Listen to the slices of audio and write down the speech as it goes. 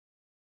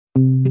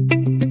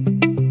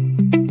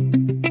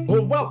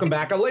Welcome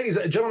back, ladies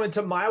and gentlemen,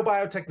 to MAIA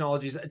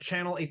Biotechnology's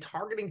channel, a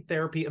targeting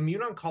therapy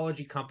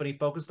immuno-oncology company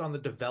focused on the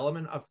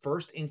development of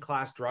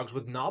first-in-class drugs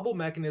with novel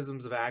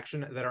mechanisms of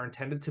action that are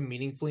intended to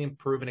meaningfully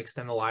improve and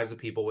extend the lives of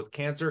people with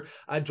cancer.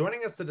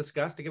 Joining us to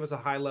discuss, to give us a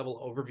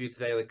high-level overview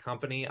today of the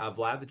company,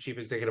 Vlad, the Chief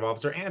Executive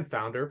Officer and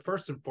Founder.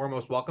 First and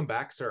foremost, welcome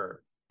back, sir.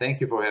 Thank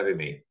you for having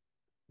me.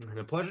 And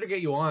a pleasure to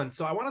get you on.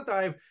 So I want to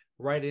dive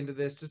right into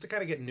this just to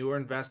kind of get newer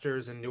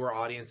investors and newer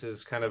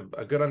audiences kind of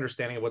a good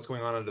understanding of what's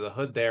going on under the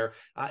hood there.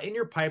 In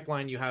your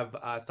pipeline, you have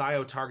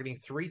THIO targeting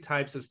 3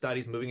 types of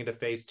studies moving into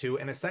phase 2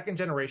 and a second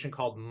generation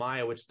called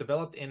MAIA, which is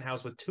developed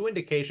in-house with 2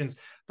 indications.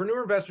 For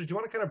newer investors, do you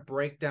want to kind of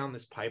break down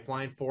this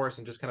pipeline for us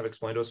and just kind of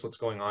explain to us what's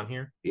going on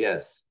here?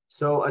 Yes.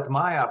 So at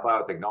MAIA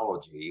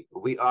Biotechnology,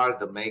 we are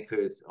the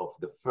makers of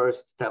the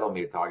first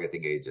telomere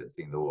targeting agents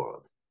in the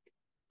world.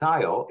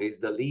 THIO is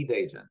the lead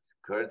agent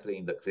currently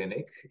in the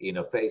clinic in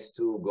a phase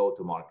 2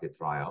 go-to-market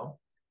trial.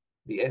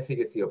 The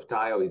efficacy of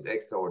THIO is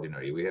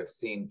extraordinary. We have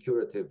seen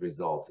curative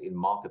results in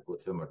multiple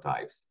tumor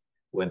types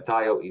when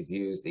THIO is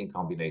used in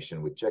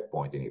combination with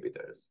checkpoint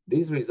inhibitors.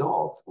 These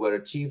results were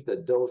achieved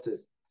at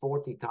doses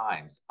 40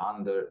 times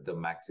under the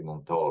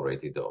maximum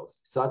tolerated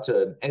dose. Such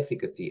an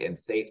efficacy and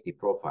safety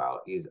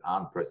profile is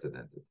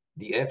unprecedented.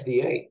 The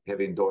FDA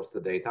have endorsed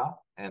the data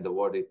and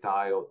awarded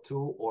THIO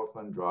 2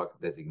 orphan drug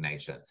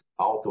designations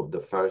out of the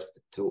first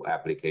 2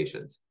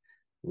 applications,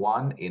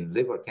 one in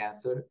liver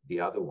cancer, the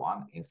other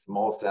one in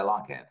small cell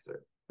lung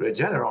cancer.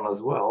 Regeneron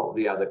as well,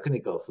 via the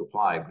clinical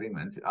supply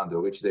agreement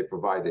under which they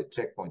provided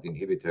checkpoint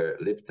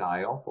inhibitor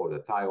Libtayo for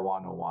the THIO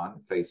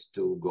 101 phase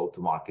 2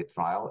 go-to-market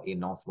trial in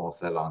non-small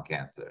cell lung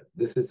cancer.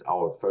 This is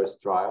our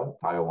first trial,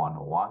 THIO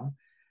 101.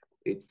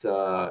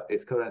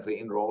 It's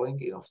currently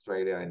enrolling in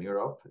Australia and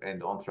Europe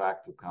and on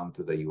track to come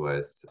to the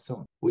US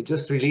soon. We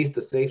just released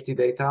the safety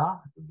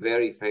data,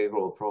 very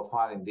favorable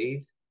profile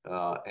indeed,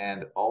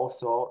 and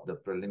also the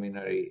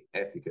preliminary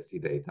efficacy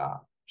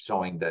data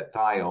showing that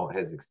THIO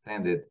has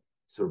extended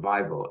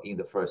survival in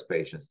the first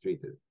patients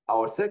treated.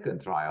 Our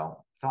second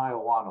trial, THIO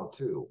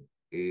 102,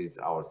 is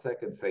our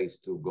second phase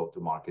 2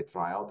 go-to-market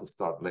trial to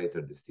start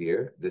later this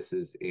year. This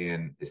is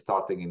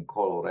starting in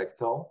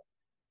colorectal,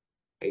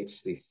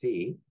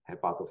 HCC,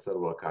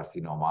 hepatocellular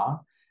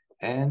carcinoma,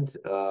 and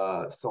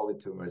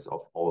solid tumors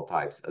of all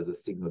types as a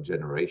signal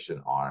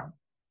generation arm.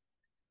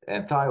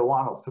 And THIO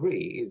 103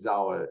 is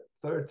our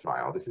third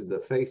trial. This is the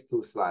phase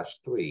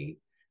 2/3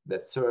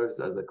 that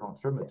serves as a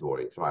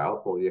confirmatory trial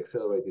for the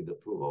accelerated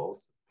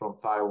approvals from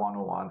THIO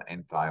 101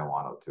 and THIO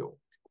 102.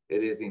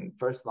 It is in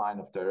first line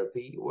of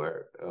therapy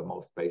where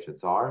most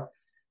patients are.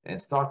 And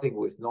starting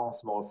with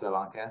non-small cell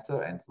lung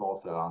cancer and small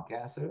cell lung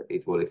cancer,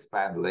 it will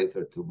expand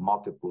later to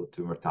multiple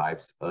tumor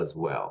types as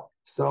well.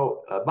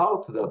 So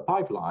about the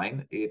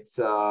pipeline, this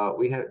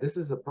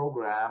is a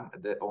program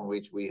on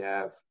which we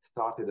have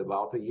started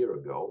about a year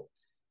ago.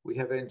 We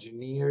have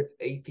engineered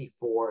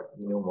 84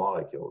 new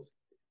molecules,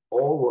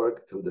 all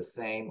work through the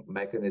same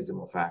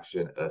mechanism of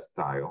action as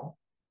THIO.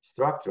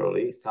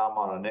 Structurally, some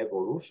are an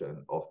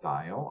evolution of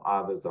THIO,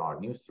 others are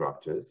new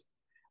structures.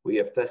 We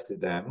have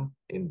tested them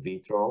in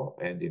vitro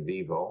and in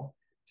vivo.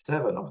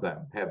 7 of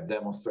them have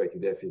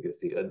demonstrated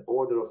efficacy an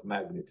order of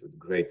magnitude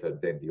greater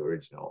than the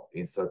original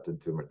in certain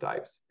tumor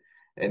types.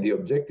 And the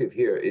objective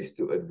here is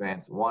to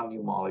advance 1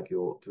 new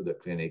molecule to the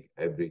clinic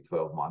every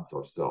 12 months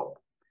or so.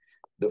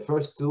 The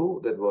first 2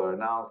 that were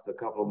announced a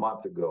couple of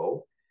months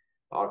ago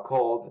are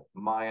called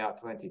MAIA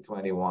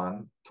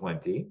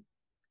 2021-20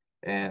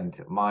 and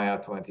MAIA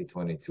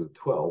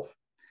 2022-12.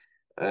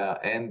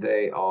 And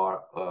they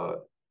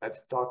have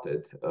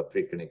started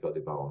preclinical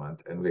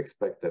development, and we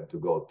expect them to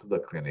go to the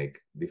clinic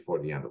before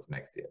the end of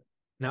next year.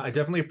 Now, I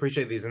definitely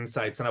appreciate these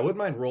insights, and I wouldn't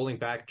mind rolling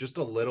back just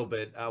a little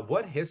bit.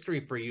 What history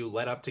for you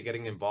led up to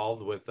getting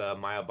involved with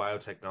MAIA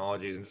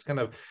Biotechnologies, and just kind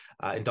of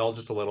indulge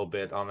just a little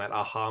bit on that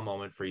aha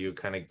moment for you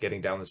kind of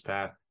getting down this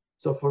path?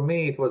 So for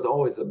me, it was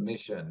always a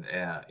mission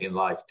in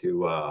life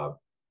to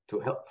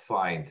help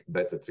find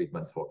better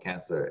treatments for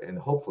cancer and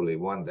hopefully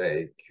one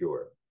day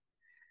cure.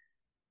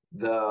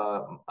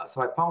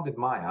 So I founded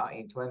MAIA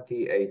in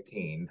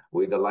 2018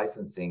 with the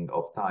licensing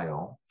of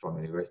THIO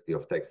from University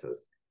of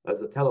Texas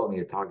as a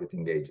telomere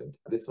targeting agent.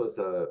 This was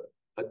a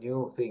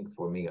new thing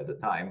for me at the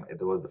time.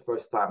 It was the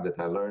first time that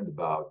I learned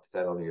about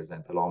telomeres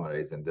and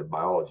telomerase and the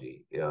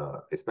biology,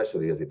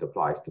 especially as it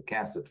applies to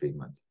cancer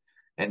treatments,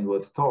 and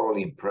was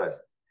thoroughly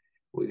impressed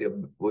with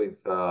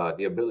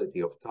the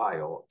ability of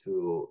THIO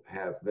to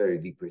have very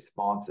deep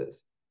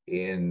responses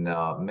in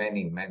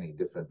many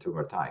different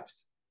tumor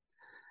types.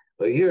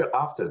 A year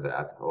after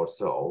that or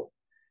so,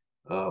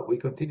 we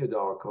continued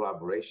our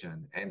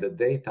collaboration, and the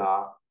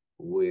data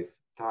with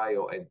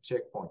THIO and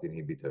checkpoint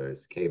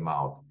inhibitors came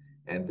out.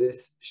 And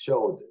this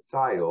showed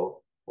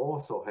THIO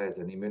also has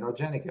an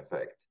immunogenic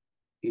effect.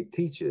 It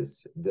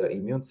teaches the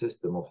immune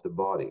system of the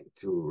body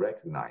to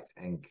recognize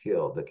and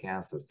kill the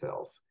cancer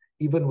cells,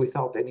 even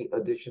without any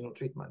additional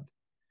treatment,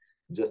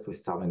 just with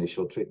some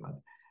initial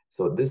treatment.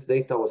 So this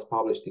data was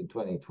published in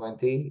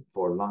 2020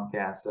 for lung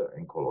cancer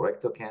and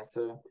colorectal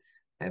cancer.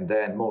 And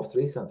then most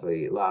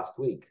recently, last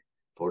week,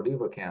 for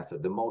liver cancer,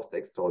 the most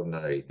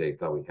extraordinary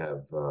data we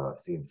have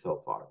seen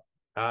so far.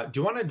 Do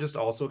you want to just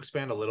also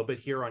expand a little bit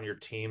here on your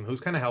team? Who's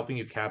kind of helping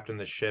you captain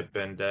the ship,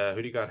 and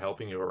who do you got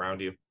helping you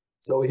around you?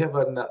 So we have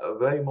a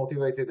very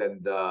motivated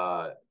and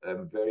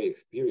very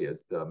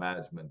experienced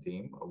management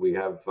team. We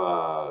have,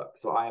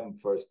 so I'm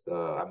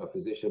a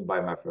physician by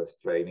my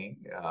first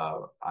training.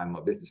 I'm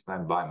a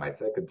businessman by my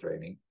second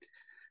training,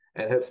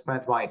 and have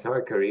spent my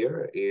entire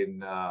career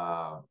in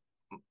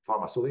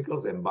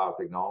pharmaceuticals and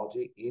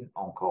biotechnology in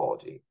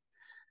oncology.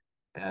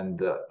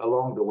 And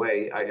along the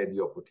way, I had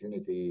the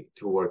opportunity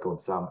to work on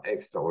some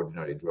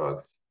extraordinary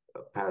drugs,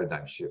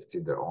 paradigm shifts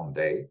in their own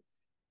day,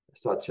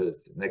 such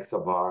as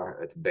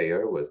Nexavar at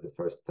Bayer was the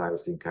first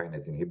tyrosine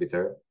kinase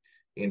inhibitor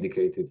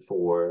indicated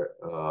for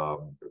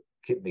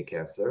kidney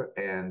cancer,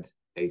 and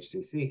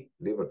HCC,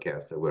 liver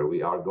cancer, where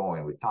we are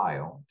going with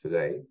THIO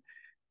today.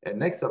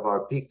 And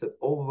Nexavar peaked at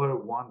over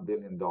 $1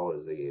 billion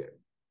a year.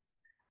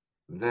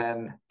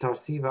 Then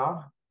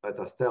Tarceva at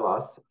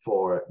Astellas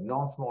for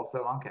non-small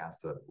cell lung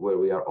cancer, where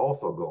we are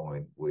also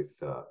going with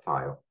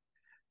THIO.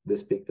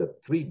 This peaked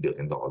at $3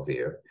 billion a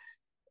year.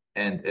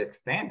 And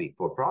Xtandi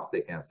for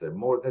prostate cancer,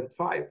 more than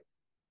 5.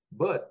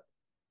 But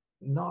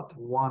not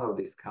one of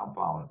these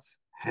compounds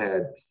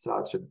had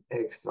such an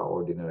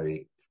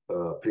extraordinary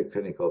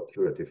preclinical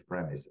curative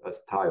premise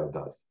as THIO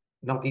does.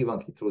 Not even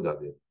Keytruda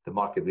did, the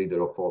market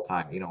leader of all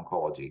time in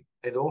oncology.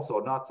 And also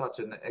not such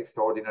an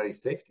extraordinary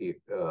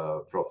safety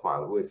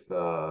profile with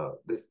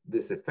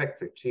this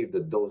effects achieved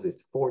at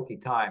doses 40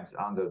 times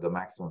under the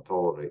maximum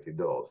tolerated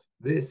dose.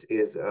 This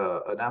is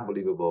an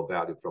unbelievable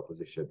value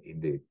proposition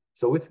indeed.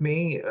 So with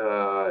me,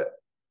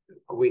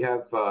 we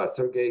have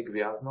Sergey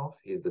Gryaznov.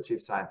 He's the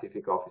Chief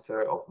Scientific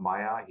Officer of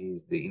MAIA.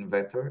 He's the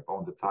inventor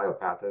on the THIO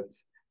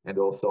patents and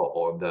also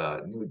on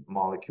the new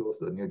molecules,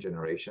 the new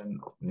generation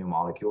of new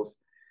molecules.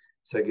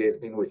 Sergey has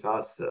been with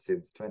us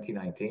since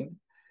 2019.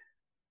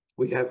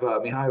 We have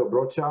Mihail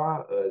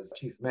Brocha as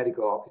Chief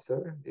Medical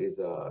Officer. He's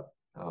a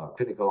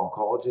clinical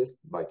oncologist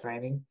by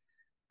training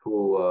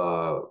who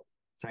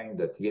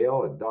trained at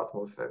Yale and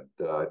Dartmouth and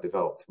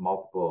developed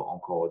multiple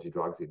oncology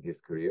drugs in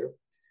his career.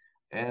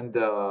 And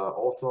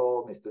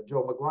also Mr.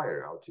 Joe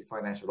McGuire, our Chief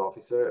Financial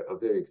Officer, a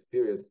very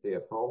experienced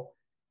CFO.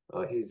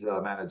 He's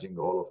managing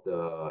all of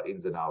the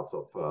ins and outs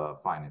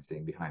of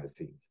financing behind the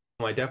scenes.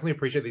 Well, I definitely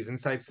appreciate these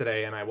insights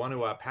today, and I want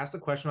to pass the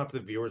question off to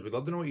the viewers. We'd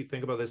love to know what you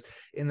think about this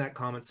in that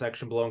comment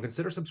section below, and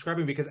consider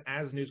subscribing, because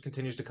as news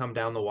continues to come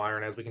down the wire,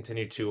 and as we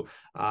continue to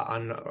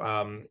kind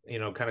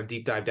of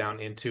deep dive down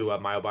into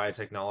MAIA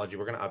Biotechnology,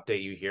 we're going to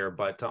update you here.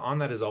 But on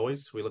that, as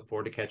always, we look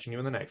forward to catching you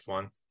in the next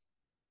one.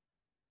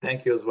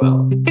 Thank you as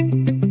well.